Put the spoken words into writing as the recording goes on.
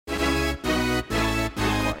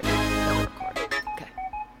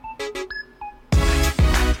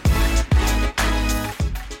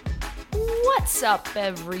What's up,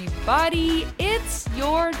 everybody? It's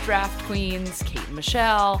your draft queens, Kate and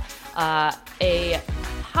Michelle. A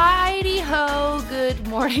Heidi-ho good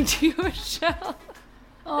morning to you, Michelle.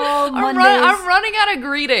 Oh, I'm running out of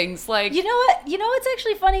greetings. Like, you know what? You know what's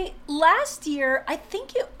actually funny? Last year, I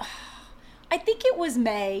think it was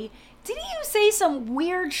May. Didn't you say some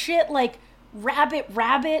weird shit like rabbit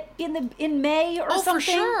in May or something? Oh, for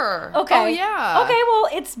sure. Okay. Oh, yeah. Okay, well,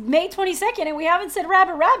 it's May 22nd and we haven't said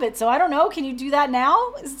rabbit, so I don't know. Can you do that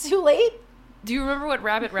now? Is it too late? Do you remember what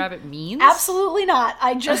rabbit means? Absolutely not.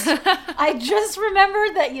 I just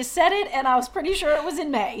remembered that you said it and I was pretty sure it was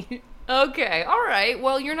in May. Okay, all right.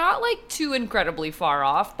 Well, you're not like too incredibly far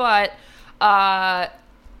off, but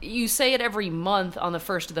you say it every month on the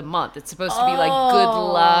first of the month. It's supposed to be like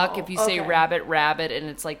good luck. If you say rabbit, and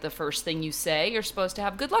it's like the first thing you say, you're supposed to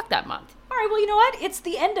have good luck that month. All right, well, you know what? It's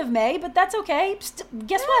the end of May, but that's okay.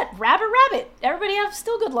 Guess what? Rabbit. Everybody have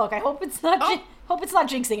still good luck. I hope it's not hope it's not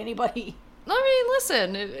jinxing anybody. I mean,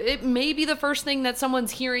 listen, it may be the first thing that someone's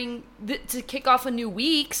hearing to kick off a new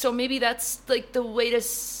week, so maybe that's like the way to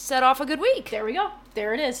set off a good week. There we go.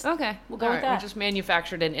 There it is. Okay. We'll go with that. We just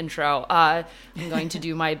manufactured an intro. I'm going to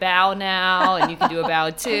do my bow now, and you can do a bow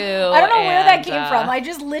too. I don't know where that came from. I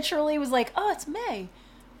just literally was like, oh, it's May.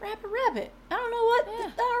 Rabbit. I don't know what.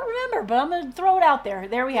 I don't remember, but I'm going to throw it out there.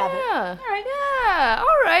 There we have it. Yeah. All right. Yeah.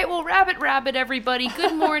 All right. Well, rabbit, everybody.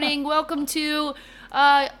 Good morning. Welcome to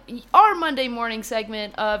our Monday morning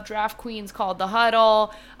segment of Draft Queens called The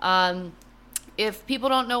Huddle. If people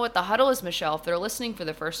don't know what The Huddle is, Michelle, if they're listening for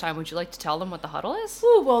the first time, would you like to tell them what The Huddle is?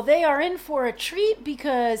 Ooh, well, they are in for a treat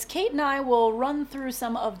because Kate and I will run through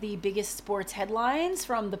some of the biggest sports headlines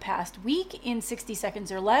from the past week in 60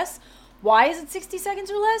 seconds or less. Why is it 60 seconds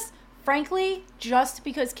or less? Frankly, just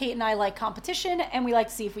because Kate and I like competition and we like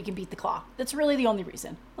to see if we can beat the clock. That's really the only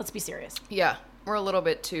reason. Let's be serious. Yeah. We're a little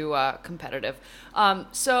bit too competitive.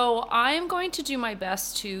 So I am going to do my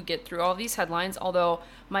best to get through all these headlines, although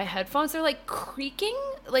my headphones, they're like creaking,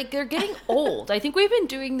 like they're getting old. I think we've been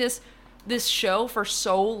doing this show for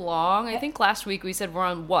so long. I think last week we said we're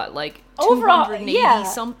on what, like 280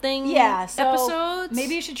 something episodes?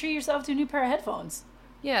 Maybe you should treat yourself to a new pair of headphones.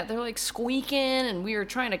 Yeah, they're like squeaking, and we were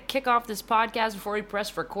trying to kick off this podcast before we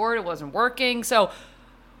pressed record. It wasn't working. So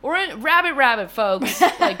we're in rabbit, folks.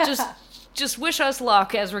 Like, just wish us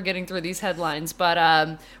luck as we're getting through these headlines. But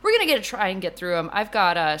we're going to try and get through them. I've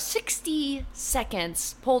got 60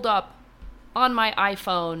 seconds pulled up on my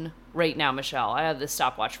iPhone right now, Michelle. I have the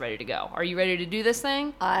stopwatch ready to go. Are you ready to do this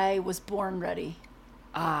thing? I was born ready.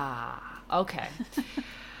 Okay.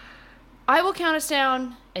 I will count us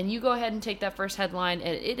down, and you go ahead and take that first headline.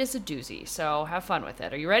 And it is a doozy, so have fun with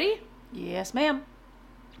it. Are you ready? Yes, ma'am.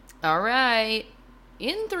 All right.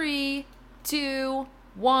 In 3, 2,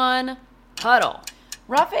 1... Huddle.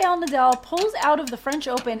 Rafael Nadal pulls out of the French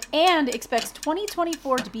Open and expects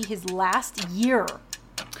 2024 to be his last year.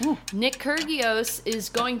 Ooh. Nick Kyrgios is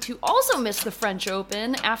going to also miss the French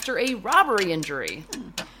Open after a robbery injury.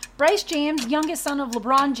 Bryce James, youngest son of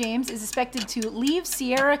LeBron James, is expected to leave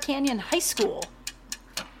Sierra Canyon High School.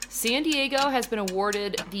 San Diego has been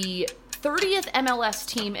awarded the 30th MLS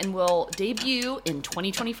team and will debut in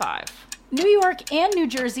 2025. New York and New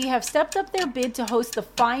Jersey have stepped up their bid to host the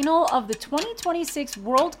final of the 2026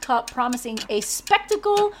 World Cup, promising a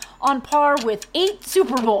spectacle on par with 8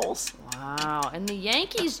 Super Bowls. Wow. And the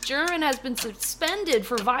Yankees German has been suspended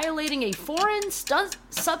for violating a foreign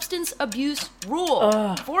substance abuse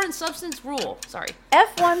rule. Foreign substance rule. Sorry.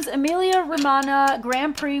 F1's Emilia Romagna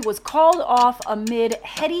Grand Prix was called off amid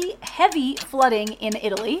heavy flooding in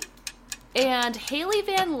Italy. And Haley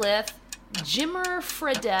Van Lith, Jimmer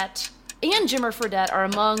Fredette are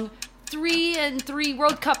among 3 and 3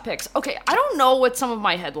 World Cup picks. Okay, I don't know what some of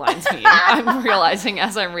my headlines mean. I'm realizing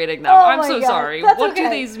as I'm reading them. I'm so sorry. What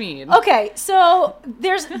do these mean? Okay, so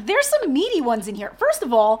there's some meaty ones in here. First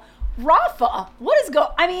of all, Rafa,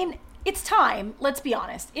 I mean, it's time. Let's be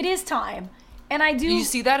honest. It is time. And I do. Did you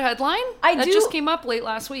see that headline? That just came up late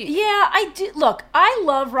last week. Yeah, I do. Look, I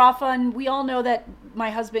love Rafa, and we all know that my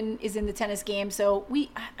husband is in the tennis game, so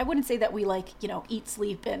I wouldn't say that we eat,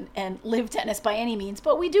 sleep, and live tennis by any means,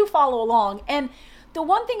 but we do follow along. And the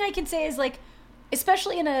one thing I can say is, like,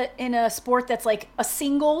 especially in a sport that's like a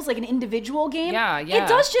singles, like an individual game, it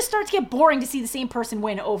does just start to get boring to see the same person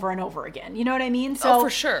win over and over again. You know what I mean? So, for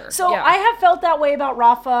sure. So I have felt that way about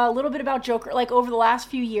Rafa, a little bit about Joker, like over the last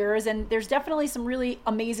few years, and there's definitely some really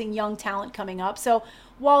amazing young talent coming up. So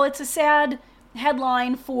while it's a sad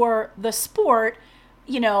headline for the sport,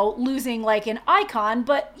 losing like an icon,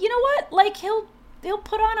 but you know what? Like he'll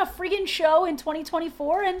put on a friggin' show in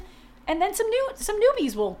 2024 and then some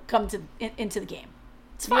newbies will come into the game.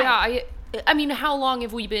 It's fine. Yeah, I mean, how long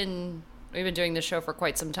have we been... We've been doing this show for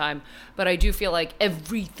quite some time, but I do feel like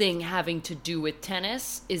everything having to do with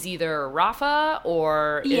tennis is either Rafa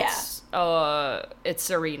or it's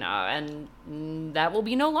Serena, and that will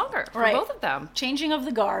be no longer for both of them. Changing of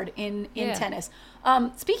the guard in tennis.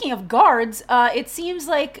 Speaking of guards, it seems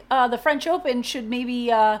like the French Open should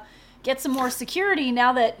maybe get some more security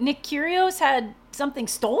now that Nick Kyrgios had something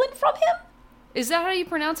stolen from him. Is that how you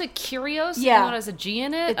pronounce it? Kyrgios? Yeah. Even though it has a G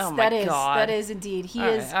in it? God. That is indeed. He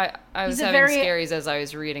is. I was having scaries as I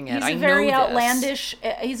was reading it. He's a very outlandish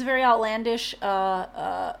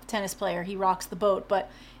tennis player. He rocks the boat. But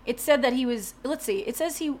it said that he was, let's see, it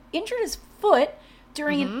says he injured his foot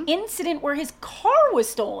during an incident where his car was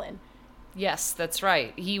stolen. Yes, that's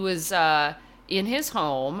right. He was in his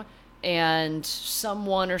home, and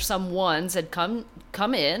someone or someones had come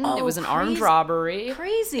in. It was an armed robbery.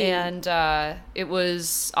 Crazy. And it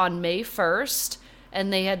was on May 1st,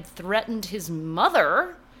 and they had threatened his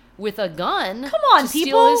mother with a gun. Come on, to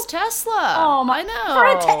people. steal his Tesla. Oh, my. I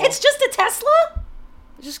know. It's just a Tesla?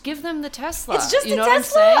 Just give them the Tesla. It's just you know a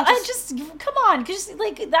Tesla? What I'm saying? Come on. Just,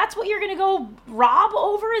 that's what you're going to go rob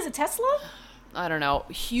over is a Tesla? I don't know,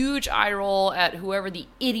 huge eye roll at whoever the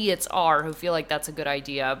idiots are who feel like that's a good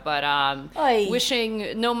idea. But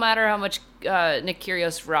wishing, no matter how much Nick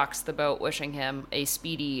Kyrgios rocks the boat, wishing him a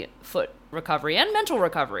speedy foot recovery and mental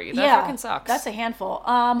recovery. That fucking sucks. That's a handful.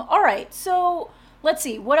 All right, so let's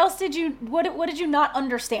see. What else did you not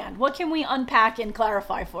understand? What can we unpack and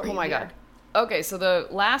clarify for you? Oh my God. Okay, so the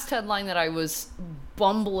last headline that I was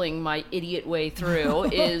bumbling my idiot way through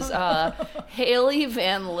is Haley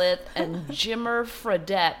Van Lith and Jimmer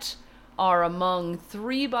Fredette are among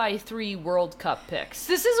 3x3 World Cup picks.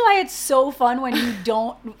 This is why it's so fun when you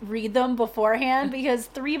don't read them beforehand, because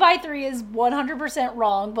 3x3 is 100%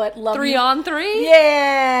 wrong, but love 3 you. on 3?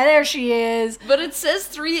 Yeah, there she is. But it says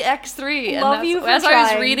 3x3. Love and you for as trying.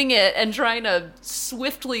 I was reading it and trying to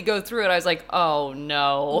swiftly go through it, I was like, oh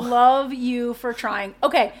no. Love you for trying.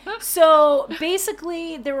 Okay, so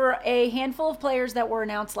basically there were a handful of players that were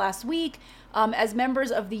announced last week as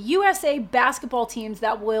members of the USA basketball teams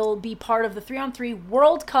that will be part of the 3-on-3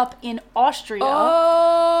 World Cup in Austria.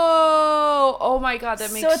 Oh my God,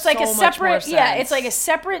 that makes so it's like a separate, much more sense. Yeah, it's like a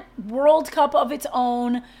separate World Cup of its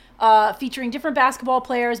own, featuring different basketball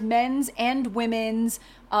players, men's and women's,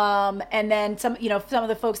 and then some of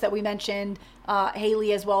the folks that we mentioned,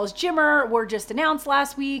 Haley as well as Jimmer, were just announced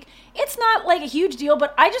last week. It's not like a huge deal,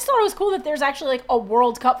 but I just thought it was cool that there's actually like a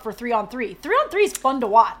World Cup for 3-on-3. 3-on-3 is fun to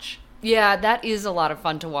watch. Yeah, that is a lot of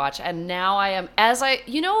fun to watch. And now I am,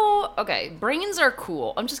 okay, brains are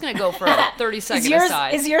cool. I'm just going to go for a 30-second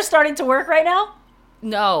aside. Is yours starting to work right now?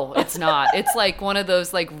 No, it's not. It's like one of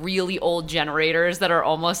those like really old generators that are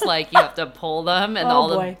almost like you have to pull them and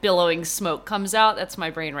the billowing smoke comes out. That's my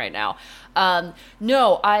brain right now.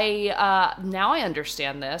 Now I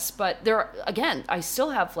understand this, but again, I still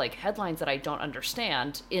have like headlines that I don't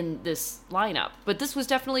understand in this lineup. But this was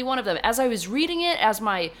definitely one of them. As I was reading it, as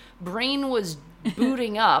my brain was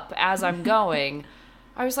booting up as I'm going,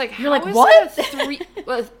 I was like, "You're like what?"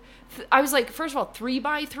 I was like, first of all,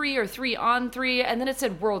 3x3 or 3-on-3, and then it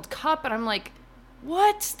said World Cup, and I'm like,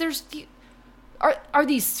 what? Are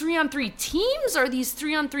these 3-on-3 teams? Are these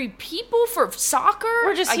 3-on-3 people for soccer?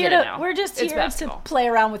 We're just here to play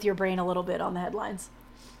around with your brain a little bit on the headlines.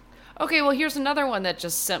 Okay, well, here's another one that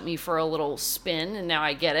just sent me for a little spin, and now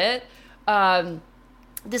I get it.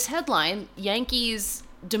 This headline, Yankees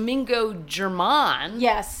Domingo German,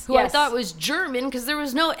 who I thought was German because there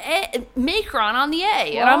was no macron on the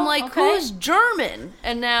A. And I'm like, who's German?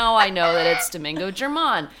 And now I know that it's Domingo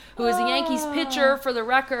German, who is a Yankees pitcher, for the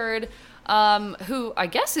record, who I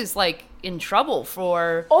guess is like in trouble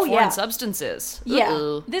for foreign substances.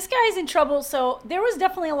 Yeah, this guy's in trouble. So there was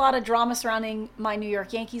definitely a lot of drama surrounding my New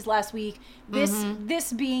York Yankees last week.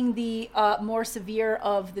 This being the more severe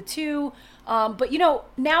of the two. But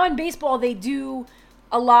now in baseball they do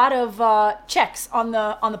a lot of checks on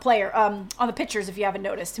the player, on the pitchers, if you haven't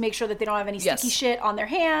noticed, to make sure that they don't have any sticky shit on their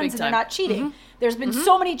hands and they're not cheating. There's been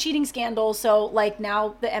so many cheating scandals, so like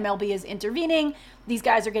now the MLB is intervening. These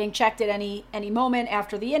guys are getting checked at any moment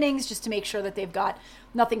after the innings just to make sure that they've got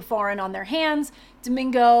nothing foreign on their hands.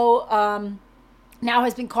 Domingo now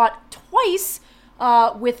has been caught twice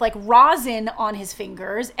with like rosin on his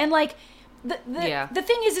fingers, and like the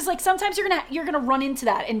thing is like sometimes you're gonna run into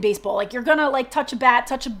that in baseball. Like you're gonna like touch a bat,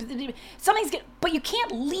 but you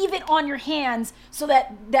can't leave it on your hands so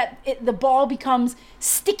that the ball becomes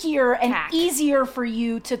stickier and easier for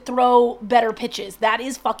you to throw better pitches. That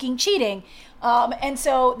is fucking cheating. And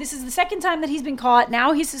so this is the second time that he's been caught.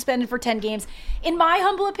 Now he's suspended for 10 games. In my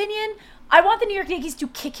humble opinion, I want the New York Yankees to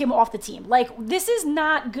kick him off the team. Like, this is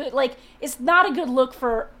not good. Like, it's not a good look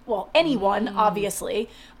for, well, anyone, obviously.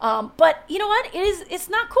 But you know what? It's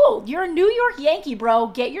not cool. You're a New York Yankee, bro.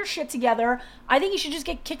 Get your shit together. I think you should just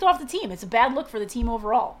get kicked off the team. It's a bad look for the team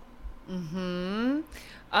overall.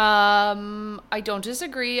 I don't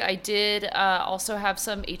disagree. I did also have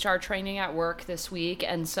some HR training at work this week,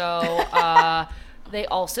 and so they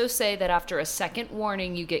also say that after a second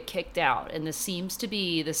warning, you get kicked out, and this seems to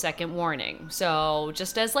be the second warning. So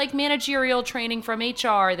just as like managerial training from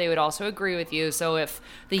HR, they would also agree with you. So if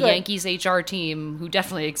the Yankees HR team, who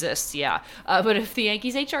definitely exists, but if the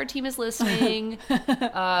Yankees HR team is listening,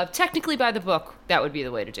 technically by the book, that would be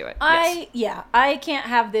the way to do it. I can't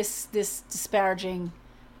have this disparaging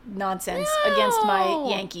nonsense against my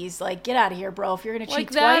Yankees. Like, get out of here, bro. If you're gonna cheat like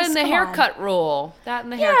twice, that and the haircut rule. That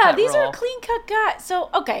and the haircut rule. These are clean cut guys. So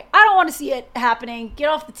okay, I don't want to see it happening. Get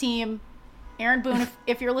off the team, Aaron Boone.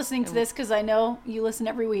 If you're listening to this, because I know you listen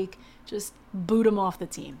every week, just boot him off the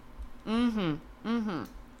team.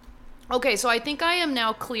 Okay, so I think I am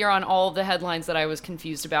now clear on all of the headlines that I was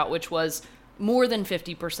confused about, which was more than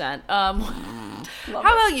 50%. How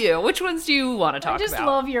about you? Which ones do you want to talk about? I just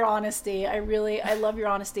love your honesty. I love your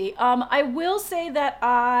honesty. I will say that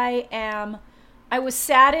I was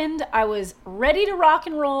saddened. I was ready to rock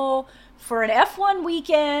and roll for an F1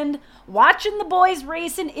 weekend, watching the boys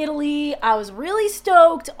race in Italy. I was really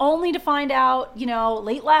stoked, only to find out,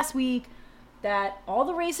 late last week that all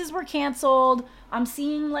the races were canceled. I'm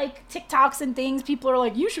seeing like TikToks and things. People are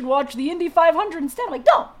like, you should watch the Indy 500 instead. I'm like,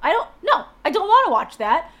 no, I don't want to watch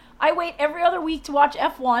that. I wait every other week to watch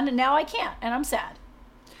F1 and now I can't. And I'm sad.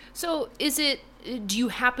 So do you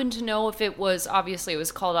happen to know if it was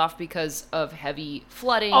called off because of heavy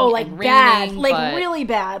flooding? Oh, like and bad, raining, like really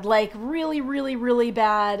bad, like really, really, really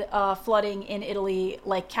bad flooding in Italy,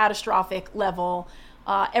 like catastrophic level.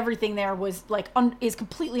 Everything there was like is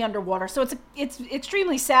completely underwater. So it's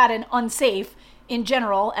extremely sad and unsafe in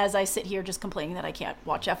general, as I sit here just complaining that I can't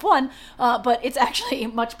watch F1, but it's actually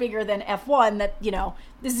much bigger than F1 that,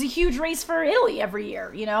 this is a huge race for Italy every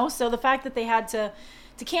year, so the fact that they had to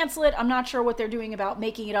cancel it, I'm not sure what they're doing about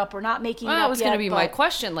making it up or not making it up yet. That was going to be my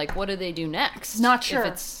question, like, what do they do next? Not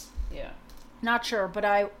sure. Not sure, but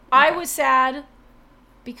I was sad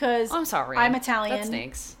because I'm sorry. I'm Italian. That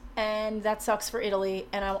stinks. And that sucks for Italy,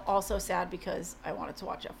 and I'm also sad because I wanted to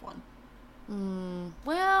watch F1.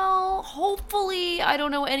 Well, hopefully I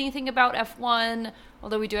don't know anything about F1,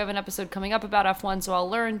 although we do have an episode coming up about F1, so I'll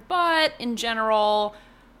learn. But in general,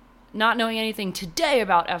 not knowing anything today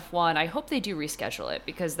about F1, I hope they do reschedule it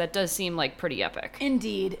because that does seem like pretty epic.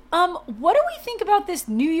 Indeed. What do we think about this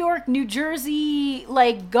New York, New Jersey,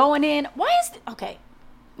 like going in? Okay.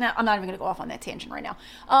 Now, I'm not even going to go off on that tangent right now.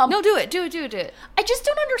 No, do it. I just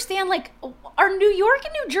don't understand, like, are New York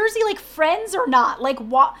and New Jersey, like, friends or not? Like,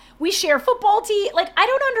 what? We share football team? Like, I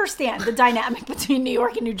don't understand the dynamic between New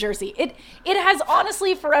York and New Jersey. It has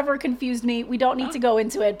honestly forever confused me. We don't need to go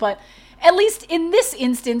into it, but at least in this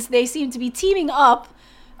instance, they seem to be teaming up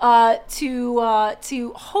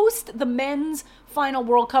to host the men's final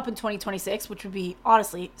World Cup in 2026, which would be,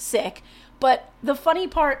 honestly, sick. But the funny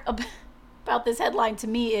part about this headline to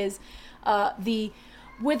me is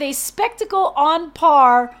with a spectacle on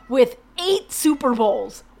par with 8 Super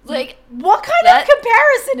Bowls. Like, what kind of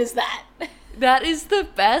comparison is that? That is the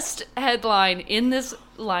best headline in this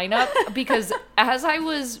lineup because as I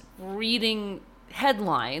was reading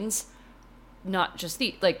headlines, not just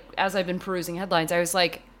as I've been perusing headlines, I was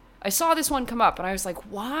like, I saw this one come up and I was like,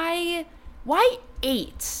 why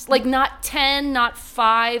 8? Like, not 10, not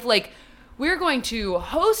 5, like, we're going to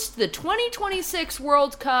host the 2026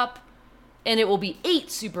 World Cup, and it will be 8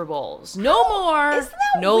 Super Bowls. No more,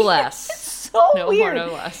 no weird? Less. It's so no weird. No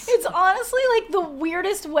more, no less. It's honestly, like, the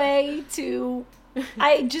weirdest way to...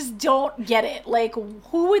 I just don't get it. Like,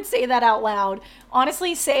 who would say that out loud?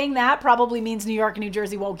 Honestly, saying that probably means New York and New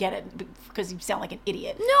Jersey won't get it because you sound like an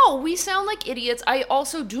idiot. No, we sound like idiots. I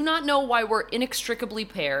also do not know why we're inextricably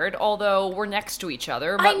paired, although we're next to each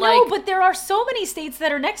other. But I know, but there are so many states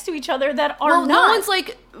that are next to each other that are not. No one's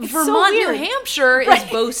like, Vermont, New Hampshire is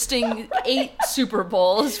boasting 8 Super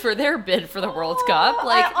Bowls for their bid for the World Cup.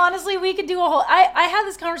 Like, honestly, we could do a whole... I had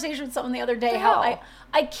this conversation with someone the other day, how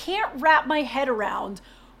I can't wrap my head around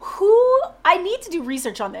who... I need to do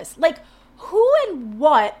research on this. Like, who and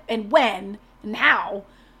what and when and how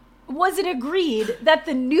was it agreed that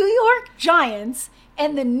the New York Giants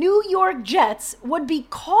and the New York Jets would be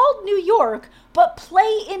called New York but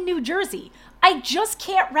play in New Jersey? I just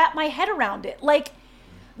can't wrap my head around it. Like,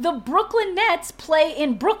 the Brooklyn Nets play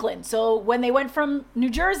in Brooklyn. So when they went from New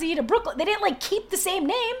Jersey to Brooklyn, they didn't like keep the same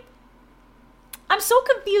name. I'm so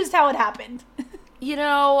confused how it happened. You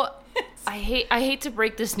know, I hate to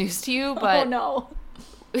break this news to you, but oh no.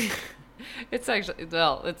 It's actually,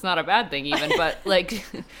 well, it's not a bad thing even, but like,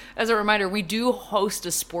 as a reminder, we do host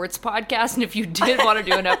a sports podcast, and if you did want to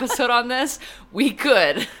do an episode on this, we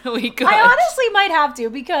could. I honestly might have to,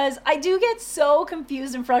 because I do get so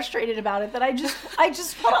confused and frustrated about it that I just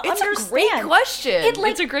want to understand. It's a great question.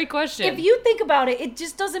 It's a great question. If you think about it, it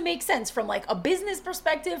just doesn't make sense from like a business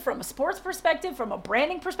perspective, from a sports perspective, from a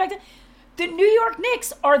branding perspective. The New York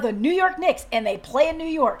Knicks are the New York Knicks, and they play in New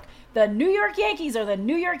York. The New York Yankees are the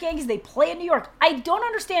New York Yankees. They play in New York. I don't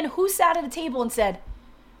understand who sat at a table and said,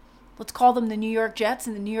 let's call them the New York Jets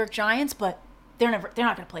and the New York Giants, but they're not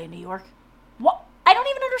going to play in New York. What? I don't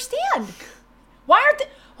even understand. Why aren't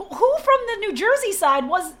who from the New Jersey side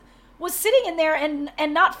was sitting in there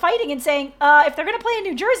and not fighting and saying, if they're going to play in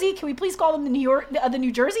New Jersey, can we please call them the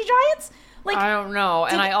New Jersey Giants? Like, I don't know.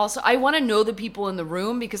 And I want to know the people in the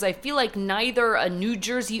room, because I feel like neither a New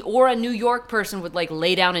Jersey or a New York person would like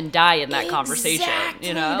lay down and die in that conversation.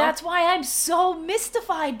 You know? That's why I'm so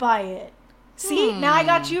mystified by it. See, now I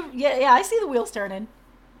got you. Yeah, I see the wheels turning.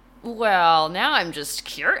 Well, now I'm just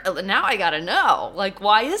curious. Now I got to know. Like,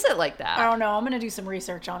 why is it like that? I don't know. I'm going to do some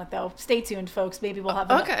research on it, though. Stay tuned, folks. Maybe we'll have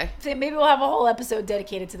maybe we'll have a whole episode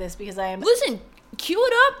dedicated to this, because I am... Listen, cue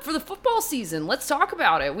it up for the football season. Let's talk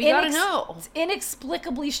about it. We got to know. It's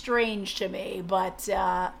inexplicably strange to me, but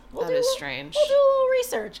that is strange. We'll do a little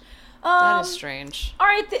research. That is strange. All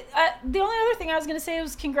right. The only other thing I was going to say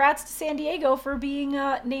was congrats to San Diego for being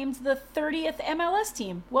named the 30th MLS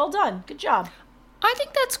team. Well done. Good job. I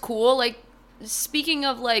think that's cool. Like, speaking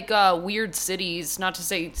of like weird cities, not to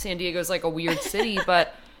say San Diego's like a weird city,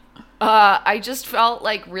 but I just felt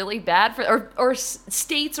like really bad for or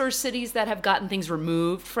states or cities that have gotten things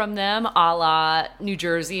removed from them, a la New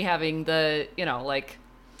Jersey having the, you know, like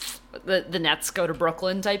the Nets go to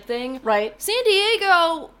Brooklyn type thing. Right. San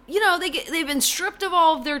Diego, you know, they've been stripped of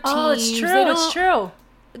all of their teams. Oh, it's true. It's true.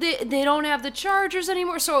 They don't have the Chargers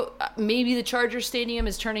anymore, so maybe the Chargers stadium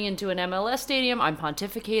is turning into an MLS stadium. I'm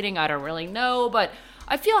pontificating. I don't really know, but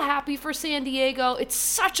I feel happy for San Diego. It's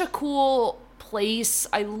such a cool place.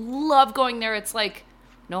 I love going there. It's like,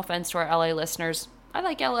 no offense to our LA listeners, I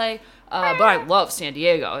like LA, but I love San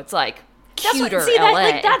Diego. It's like cuter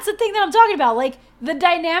LA. That's the thing that I'm talking about. Like, the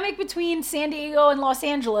dynamic between San Diego and Los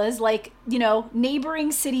Angeles, like, you know,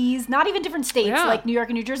 neighboring cities, not even different states like New York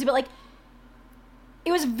and New Jersey, but like,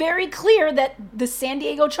 it was very clear that the San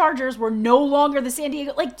Diego Chargers were no longer the San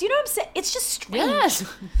Diego. Like, do you know what I'm saying? It's just strange.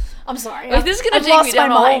 Yes. I'm sorry. Like, this is going to take me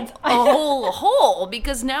down a whole hole,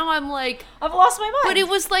 because now I'm like... I've lost my mind. But it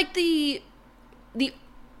was like the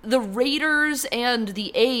Raiders and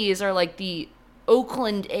the A's are like the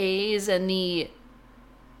Oakland A's and the...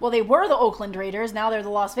 Well, they were the Oakland Raiders. Now they're the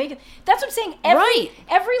Las Vegas. That's what I'm saying. Every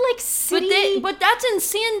like city. But that's in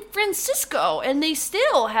San Francisco, and they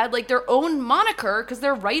still had like their own moniker because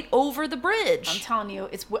they're right over the bridge. I'm telling you,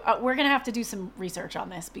 we're gonna have to do some research on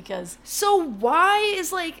this, because. So why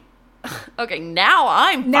is like, okay, now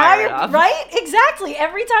I'm fired up. Right? Exactly.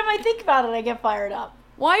 Every time I think about it, I get fired up.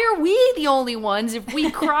 Why are we the only ones? If we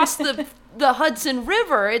cross the Hudson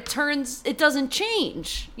River, it doesn't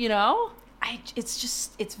change. You know.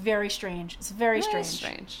 It's very strange. It's very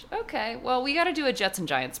strange. Okay. Well, we got to do a Jets and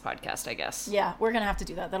Giants podcast, I guess. Yeah, we're going to have to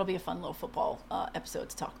do that. That'll be a fun little football episode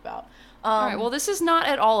to talk about. All right. Well, this is not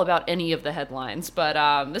at all about any of the headlines, but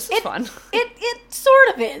this is fun. It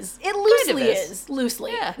sort of is. It loosely is.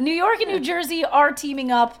 Loosely. Yeah. New York and New Jersey are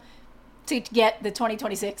teaming up to get the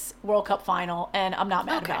 2026 World Cup final, and I'm not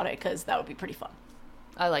mad about it, because that would be pretty fun.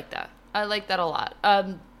 I like that. I like that a lot.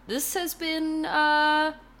 This has been...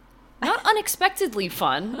 not unexpectedly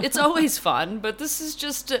fun. It's always fun, but this is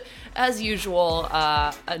just, as usual,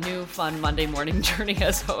 a new fun Monday morning journey,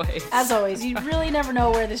 as always. As always, you really never know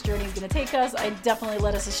where this journey is going to take us. I definitely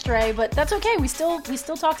led us astray, but that's okay. We still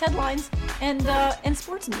talked headlines and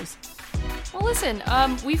sports news. Well, listen,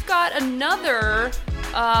 we've got another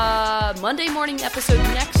Monday morning episode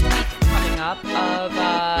next week coming up of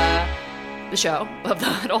the show of the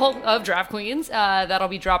Huddle of Draft Queens. That'll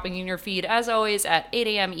be dropping in your feed, as always, at 8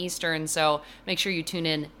 a.m. Eastern, so make sure you tune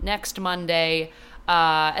in next Monday.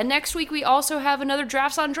 And next week, we also have another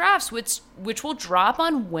Drafts on Drafts, which will drop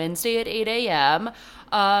on Wednesday at 8 a.m.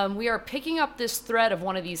 We are picking up this thread of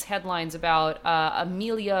one of these headlines about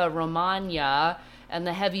Emilia-Romagna and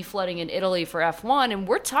the heavy flooding in Italy for F1, and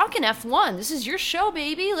we're talking F1. This is your show,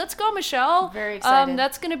 baby. Let's go, Michelle. Very excited.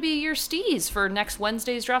 That's going to be your steez for next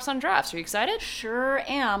Wednesday's Drafts on Drafts. Are you excited? Sure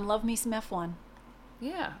am. Love me some F1.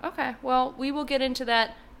 Yeah, okay. Well, we will get into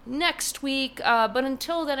that next week. But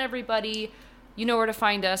until then, everybody, you know where to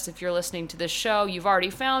find us if you're listening to this show. You've already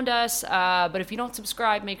found us. But if you don't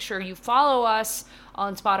subscribe, make sure you follow us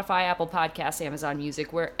on Spotify, Apple Podcasts, Amazon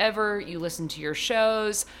Music, wherever you listen to your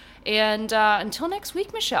shows. And until next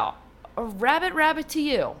week, Michelle, a rabbit to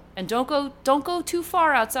you. And don't go too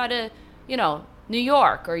far outside of, New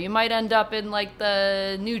York, or you might end up in like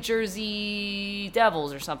the New Jersey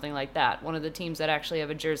Devils or something like that. One of the teams that actually have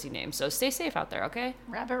a Jersey name. So stay safe out there, okay?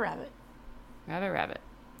 Rabbit. Rabbit.